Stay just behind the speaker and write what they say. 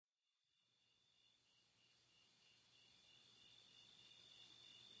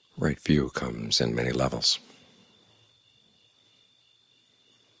right view comes in many levels.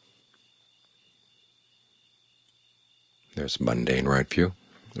 There's mundane right view,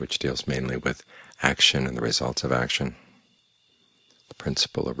 which deals mainly with action and the results of action, the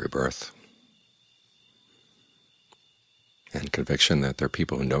principle of rebirth, and conviction that there are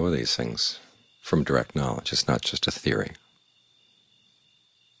people who know these things from direct knowledge. It's not just a theory.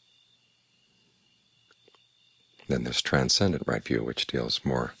 Then there's transcendent right view, which deals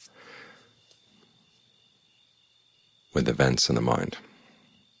more with events in the mind,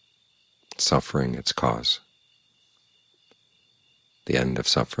 suffering, its cause, the end of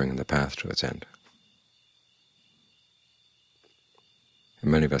suffering and the path to its end.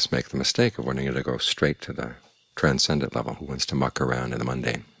 And many of us make the mistake of wanting to go straight to the transcendent level, who wants to muck around in the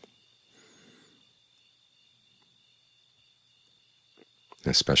mundane.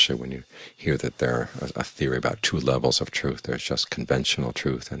 Especially when you hear that there's a theory about two levels of truth. There's just conventional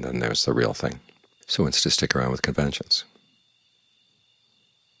truth, and then there's the real thing. So it's to stick around with conventions.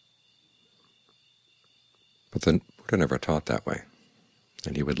 But the Buddha never taught that way,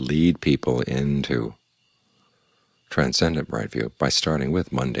 and he would lead people into transcendent right view by starting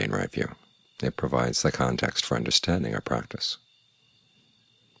with mundane right view. It provides the context for understanding our practice,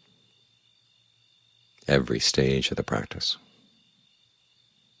 every stage of the practice.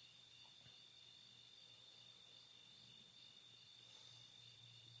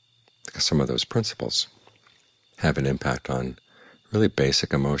 Because some of those principles have an impact on really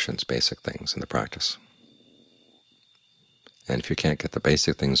basic emotions, basic things in the practice. And if you can't get the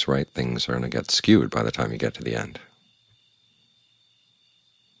basic things right, things are going to get skewed by the time you get to the end.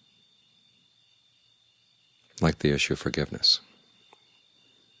 Like the issue of forgiveness.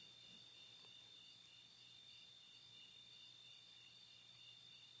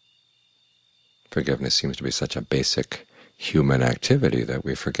 Forgiveness seems to be such a basic human activity that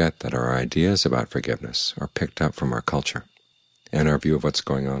we forget that our ideas about forgiveness are picked up from our culture and our view of what's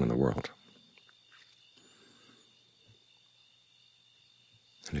going on in the world.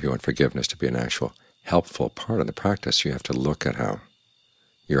 And if you want forgiveness to be an actual helpful part of the practice, you have to look at how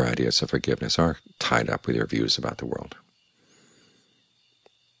your ideas of forgiveness are tied up with your views about the world.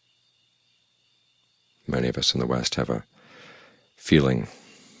 Many of us in the West have a feeling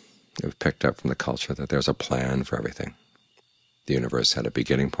that we've picked up from the culture that there's a plan for everything. The universe had a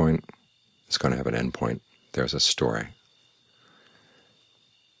beginning point, it's going to have an end point, there's a story.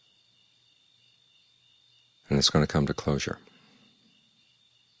 And it's going to come to closure.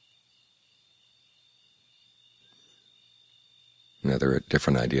 Now, there are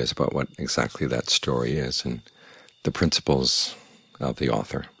different ideas about what exactly that story is and the principles of the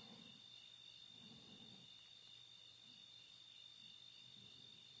author.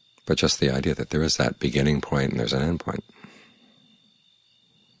 But just the idea that there is that beginning point and there's an end point,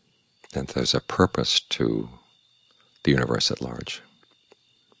 that there's a purpose to the universe at large,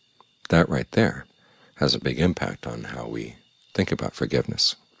 that right there has a big impact on how we think about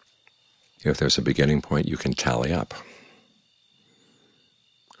forgiveness. If there's a beginning point, you can tally up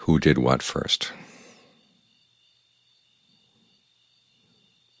who did what first,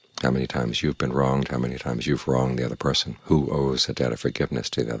 how many times you've been wronged, how many times you've wronged the other person, who owes a debt of forgiveness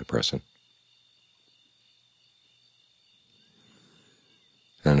to the other person.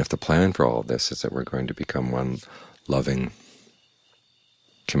 And if the plan for all of this is that we're going to become one loving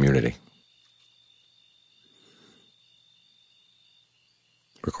community,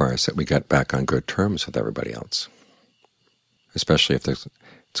 it requires that we get back on good terms with everybody else, especially if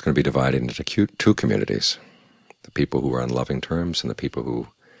it's going to be divided into two communities, the people who are on loving terms and the people who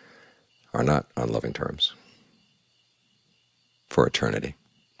are not on loving terms for eternity.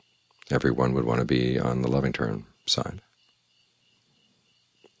 Everyone would want to be on the loving term side,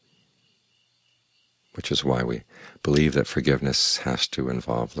 which is why we believe that forgiveness has to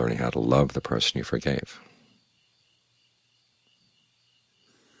involve learning how to love the person you forgave.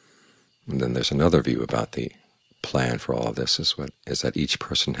 And then there's another view about the plan for all of this is that each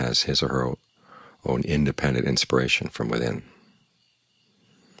person has his or her own independent inspiration from within,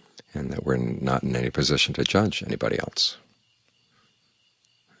 and that we're not in any position to judge anybody else.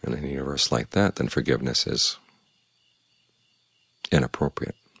 And in a universe like that, then forgiveness is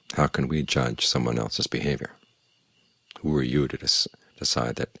inappropriate. How can we judge someone else's behavior? Who are you to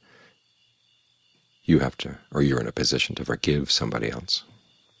decide that you have to, or you're in a position to forgive somebody else?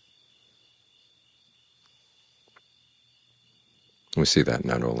 We see that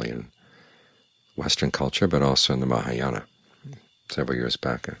not only in Western culture, but also in the Mahayana. Several years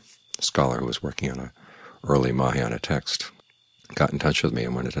back, a scholar who was working on an early Mahayana text got in touch with me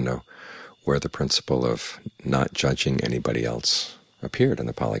and wanted to know where the principle of not judging anybody else appeared in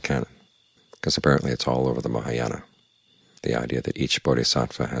the Pali Canon, because apparently it's all over the Mahayana, the idea that each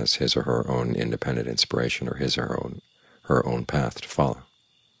bodhisattva has his or her own independent inspiration or his or her own path to follow.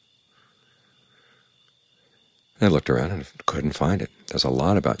 And I looked around and couldn't find it. There's a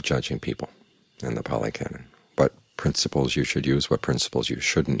lot about judging people in the Pali Canon, what principles you should use, what principles you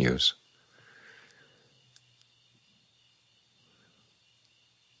shouldn't use.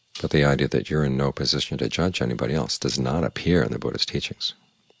 But the idea that you're in no position to judge anybody else does not appear in the Buddha's teachings.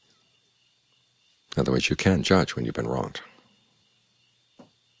 In other words, you can judge when you've been wronged.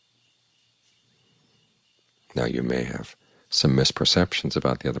 Now, you may have some misperceptions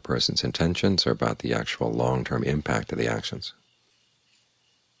about the other person's intentions or about the actual long-term impact of the actions.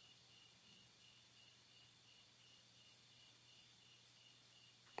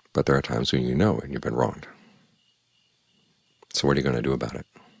 But there are times when you know when you've been wronged. So what are you going to do about it?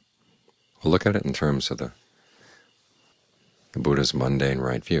 Well, look at it in terms of the Buddha's mundane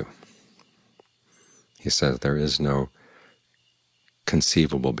right view. He says there is no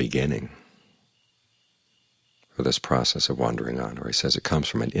conceivable beginning for this process of wandering on, or he says it comes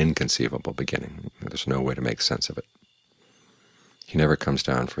from an inconceivable beginning. There's no way to make sense of it. He never comes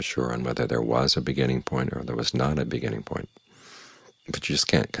down for sure on whether there was a beginning point or there was not a beginning point, but you just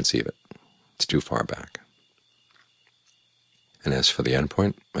can't conceive it. It's too far back. And as for the end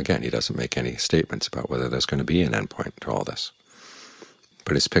point, again, he doesn't make any statements about whether there's going to be an end point to all this.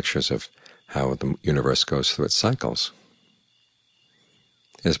 But his pictures of how the universe goes through its cycles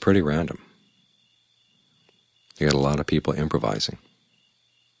is pretty random. You get a lot of people improvising.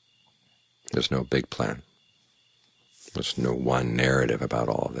 There's no big plan. There's no one narrative about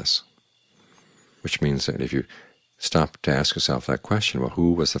all of this, which means that if you stop to ask yourself that question, well,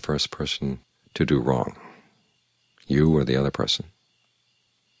 who was the first person to do wrong? You or the other person?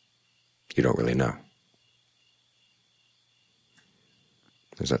 You don't really know.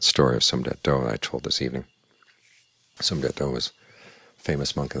 There's that story of Somdet Do I told this evening. Somdet Do was a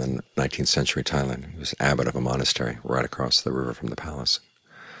famous monk in the 19th century Thailand. He was abbot of a monastery right across the river from the palace.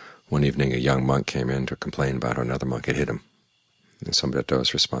 One evening a young monk came in to complain about how another monk had hit him. And Somdet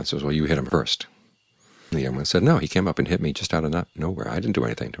Do's response was, well, you hit him first. And the young monk said, no, he came up and hit me just out of nowhere. I didn't do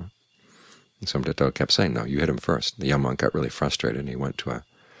anything to him. And Somdet Do kept saying, no, you hit him first. The young monk got really frustrated, and he went to a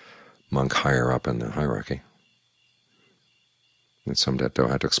monk higher up in the hierarchy. And Somdet Do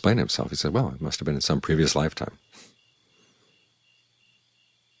had to explain himself. He said, well, it must have been in some previous lifetime.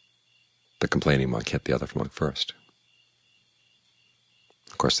 The complaining monk hit the other monk first.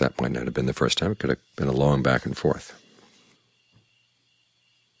 Of course, that might not have been the first time. It could have been a long back and forth.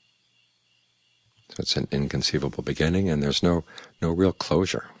 So it's an inconceivable beginning, and there's no real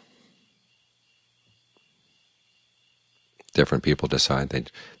closure. Different people decide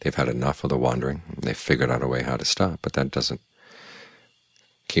they've had enough of the wandering, and they've figured out a way how to stop, but that doesn't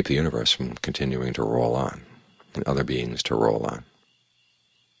keep the universe from continuing to roll on, and other beings to roll on.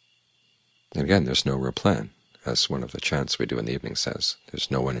 And again, there's no real plan. As one of the chants we do in the evening says, there's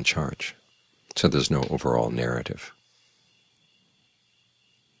no one in charge. So there's no overall narrative.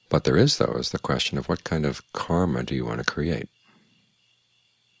 What there is, though, is the question of what kind of karma do you want to create?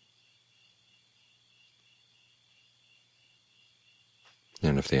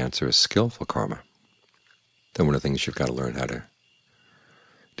 And if the answer is skillful karma, then one of the things you've got to learn how to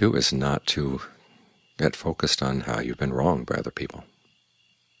do is not to get focused on how you've been wronged by other people.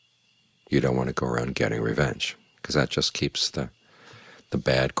 You don't want to go around getting revenge, because that just keeps the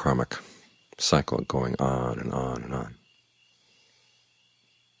bad karmic cycle going on and on and on.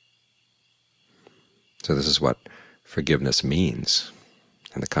 So this is what forgiveness means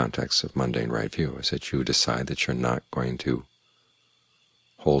in the context of mundane right view, is that you decide that you're not going to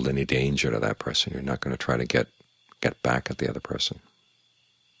hold any danger to that person. You're not going to try to get back at the other person.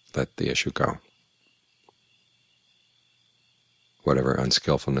 Let the issue go. Whatever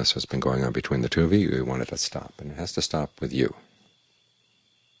unskillfulness has been going on between the two of you, you want it to stop, and it has to stop with you.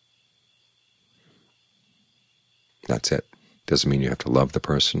 That's it. Doesn't mean you have to love the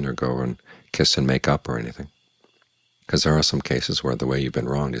person or go and kiss and make up or anything, because there are some cases where the way you've been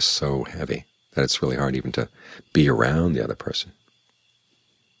wronged is so heavy that it's really hard even to be around the other person,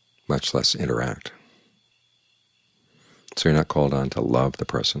 much less interact. So you're not called on to love the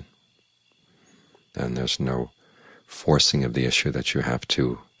person, and there's no forcing of the issue that you have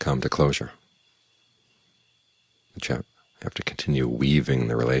to come to closure, that you have to continue weaving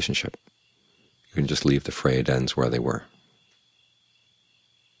the relationship. You can just leave the frayed ends where they were.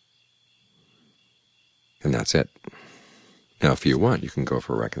 And that's it. Now, if you want, you can go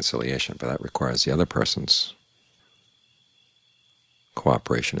for reconciliation, but that requires the other person's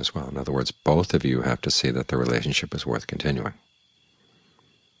cooperation as well. In other words, both of you have to see that the relationship is worth continuing.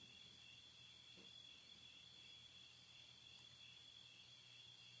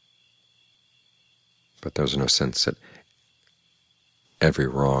 but there's no sense that every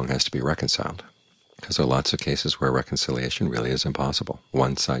wrong has to be reconciled, because there are lots of cases where reconciliation really is impossible.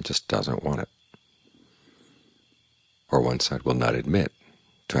 One side just doesn't want it, or one side will not admit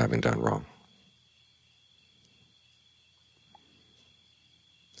to having done wrong.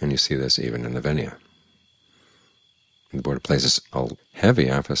 And you see this even in the Vinaya. The Buddha places a heavy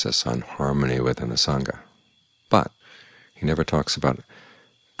emphasis on harmony within the Sangha, but he never talks about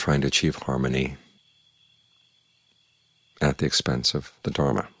trying to achieve harmony at the expense of the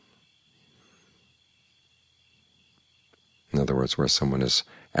Dharma. In other words, where someone is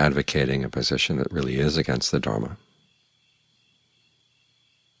advocating a position that really is against the Dharma,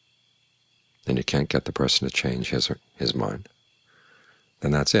 then you can't get the person to change his mind,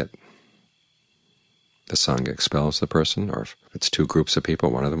 then that's it. The Sangha expels the person, or if it's two groups of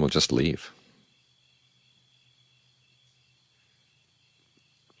people, one of them will just leave.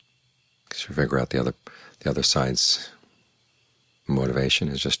 Because you figure out the other side's motivation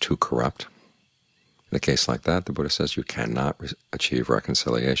is just too corrupt. In a case like that, the Buddha says you cannot achieve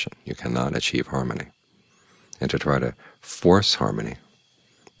reconciliation. You cannot achieve harmony. And to try to force harmony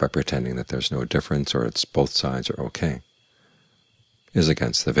by pretending that there's no difference or it's both sides are okay is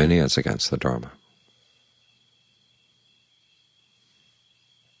against the Vinaya, it's against the Dharma.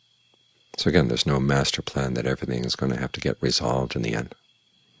 So again, there's no master plan that everything is going to have to get resolved in the end.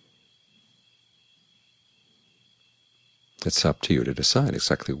 It's up to you to decide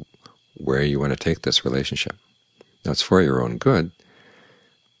exactly where you want to take this relationship. Now, it's for your own good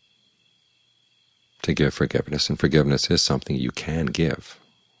to give forgiveness, and forgiveness is something you can give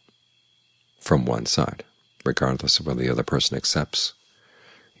from one side, regardless of whether the other person accepts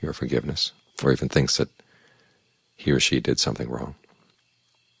your forgiveness or even thinks that he or she did something wrong.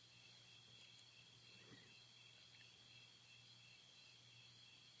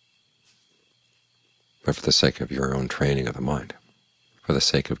 But for the sake of your own training of the mind, for the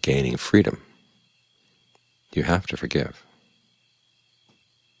sake of gaining freedom, you have to forgive.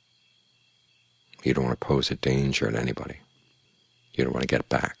 You don't want to pose a danger to anybody. You don't want to get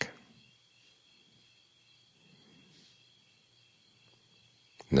back.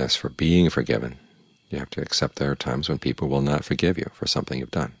 And as for being forgiven, you have to accept there are times when people will not forgive you for something you've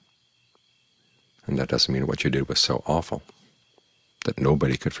done. And that doesn't mean what you did was so awful that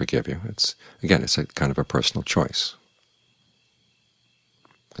nobody could forgive you. Again, it's a kind of a personal choice.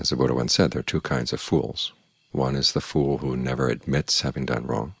 As the Buddha once said, there are two kinds of fools. One is the fool who never admits having done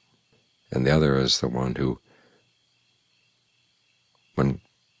wrong, and the other is the one who, when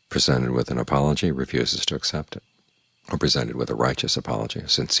presented with an apology, refuses to accept it, or presented with a righteous apology, a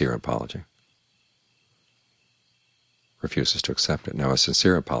sincere apology, refuses to accept it. Now, a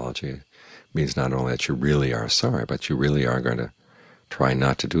sincere apology means not only that you really are sorry, but you really are going to try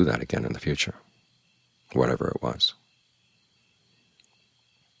not to do that again in the future, whatever it was.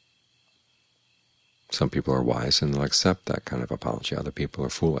 Some people are wise and they'll accept that kind of apology. Other people are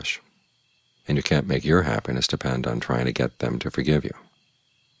foolish. And you can't make your happiness depend on trying to get them to forgive you,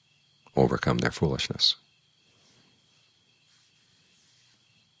 overcome their foolishness.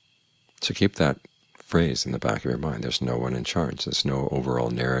 So keep that phrase in the back of your mind. There's no one in charge. There's no overall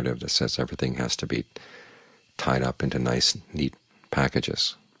narrative that says everything has to be tied up into nice, neat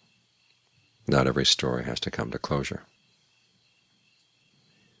packages. Not every story has to come to closure.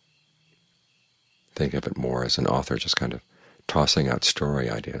 Think of it more as an author just kind of tossing out story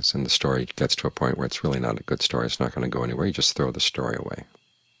ideas, and the story gets to a point where it's really not a good story. It's not going to go anywhere. You just throw the story away.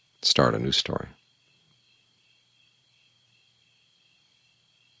 Start a new story.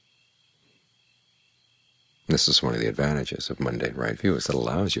 This is one of the advantages of mundane right view, is it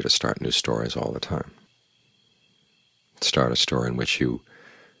allows you to start new stories all the time. Start a story in which you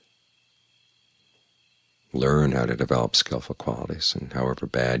learn how to develop skillful qualities, and however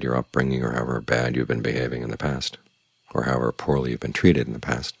bad your upbringing or however bad you've been behaving in the past, or however poorly you've been treated in the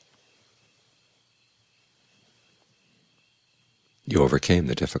past, you overcame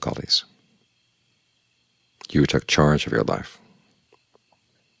the difficulties. You took charge of your life.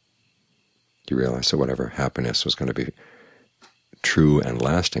 You realized that whatever happiness was going to be true and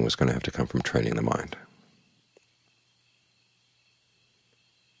lasting was going to have to come from training the mind.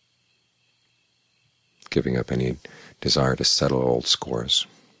 Giving up any desire to settle old scores,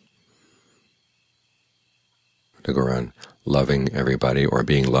 to go around loving everybody or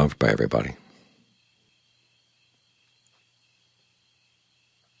being loved by everybody.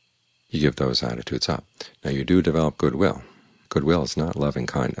 You give those attitudes up. Now you do develop goodwill. Goodwill is not loving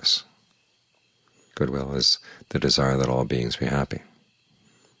kindness. Goodwill is the desire that all beings be happy.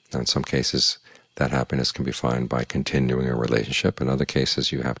 Now in some cases that happiness can be found by continuing a relationship. In other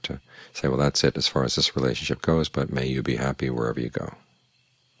cases, you have to say, well, that's it as far as this relationship goes, but may you be happy wherever you go.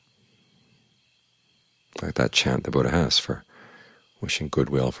 Like that chant the Buddha has for wishing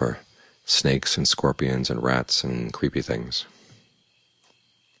goodwill for snakes and scorpions and rats and creepy things.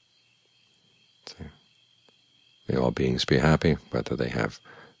 So, may all beings be happy, whether they have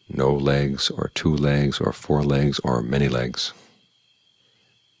no legs or 2 legs or 4 legs or many legs.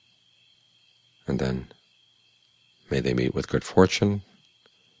 And then may they meet with good fortune,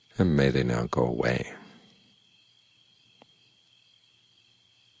 and may they now go away.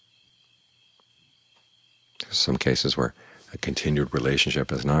 There's some cases where a continued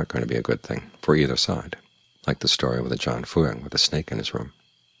relationship is not going to be a good thing for either side, like the story with the John Fuyang with a snake in his room.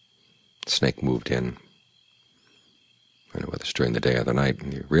 The snake moved in, and whether it's during the day or the night,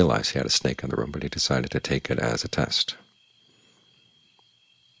 and he realized he had a snake in the room, but he decided to take it as a test.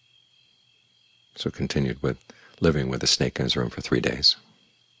 So continued with living with the snake in his room for 3 days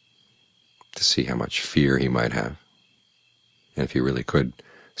to see how much fear he might have, and if he really could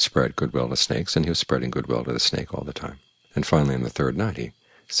spread goodwill to snakes, and he was spreading goodwill to the snake all the time. And finally, on the 3rd night, he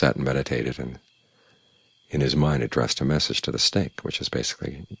sat and meditated, and in his mind addressed a message to the snake, which is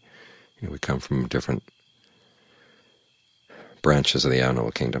basically, we come from different branches of the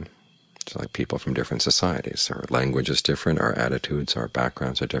animal kingdom. It's like people from different societies. Our language is different, our attitudes, our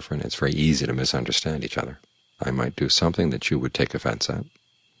backgrounds are different. It's very easy to misunderstand each other. I might do something that you would take offense at.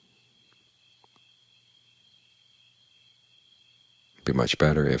 It'd be much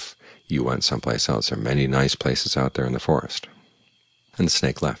better if you went someplace else. There are many nice places out there in the forest. And the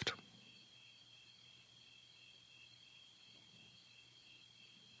snake left.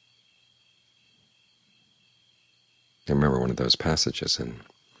 I remember one of those passages in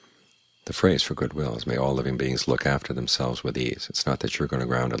the phrase for goodwill is, may all living beings look after themselves with ease. It's not that you're going to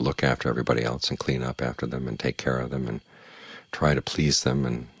go around and look after everybody else and clean up after them and take care of them and try to please them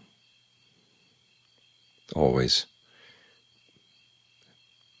and always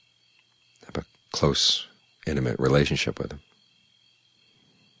have a close, intimate relationship with them.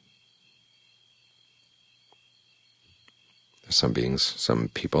 There's some beings, some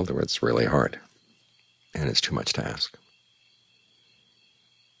people, where it's really hard, and it's too much to ask.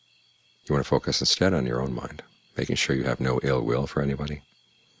 You want to focus instead on your own mind, making sure you have no ill will for anybody.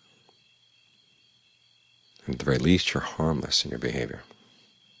 And at the very least, you're harmless in your behavior.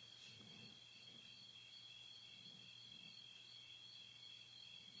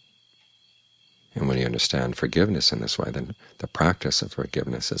 And when you understand forgiveness in this way, then the practice of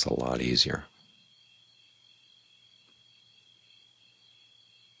forgiveness is a lot easier.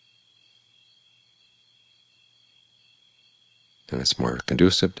 And it's more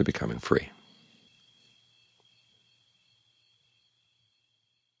conducive to becoming free.